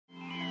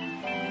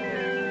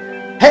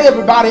Hey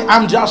everybody,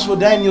 I'm Joshua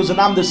Daniels and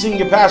I'm the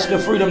Senior Pastor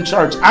of Freedom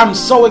Church. I'm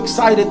so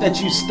excited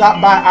that you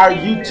stopped by our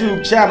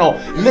YouTube channel.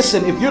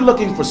 Listen, if you're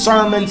looking for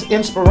sermons,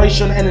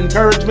 inspiration, and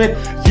encouragement,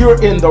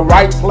 you're in the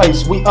right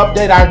place. We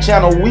update our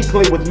channel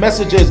weekly with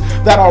messages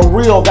that are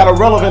real, that are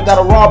relevant, that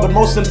are raw, but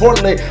most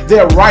importantly,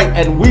 they're right,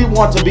 and we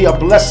want to be a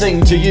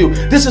blessing to you.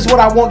 This is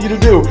what I want you to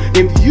do.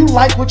 If you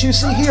like what you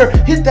see here,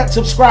 hit that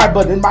subscribe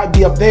button. It might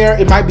be up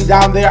there, it might be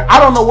down there. I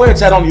don't know where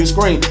it's at on your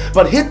screen,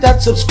 but hit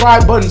that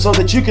subscribe button so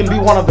that you can be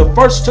one of the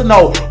first to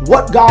know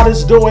what God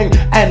is doing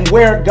and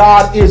where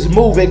God is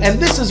moving. And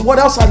this is what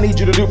else I need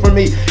you to do for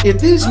me.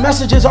 If these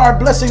messages are a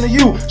blessing to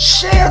you,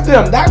 share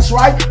them. That's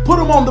right. Put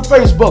them on the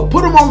Facebook,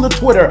 put them on the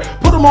Twitter,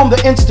 put them on the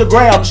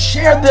Instagram,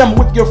 share them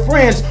with your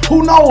friends.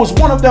 Who knows,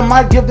 one of them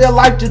might give their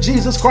life to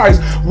Jesus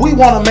Christ. We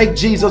want to make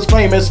Jesus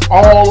famous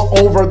all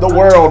over the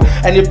world.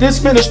 And if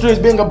this ministry is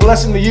being a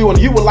blessing to you and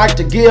you would like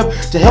to give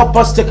to help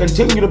us to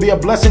continue to be a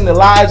blessing to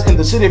lives in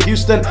the city of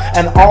Houston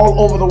and all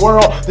over the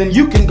world, then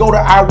you can go to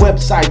our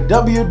website,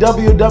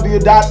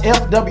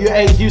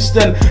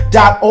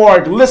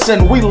 www.fwahouston.org.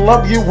 Listen, we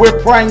love you, we're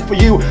praying for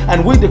you,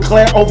 and we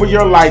declare over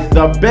your life,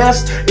 the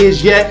best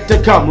is yet to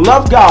come.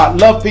 Love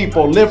God, love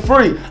people, live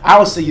free.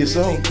 I'll see you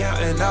soon.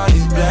 Counting all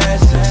these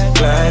blessings.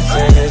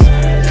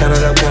 Count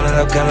it up, count it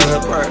up, count it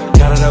up.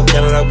 Count it up,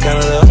 count it up,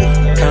 count it up.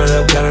 Count it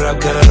up, count it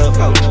up, count it up.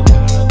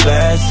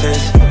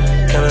 Blessings.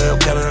 Count it up.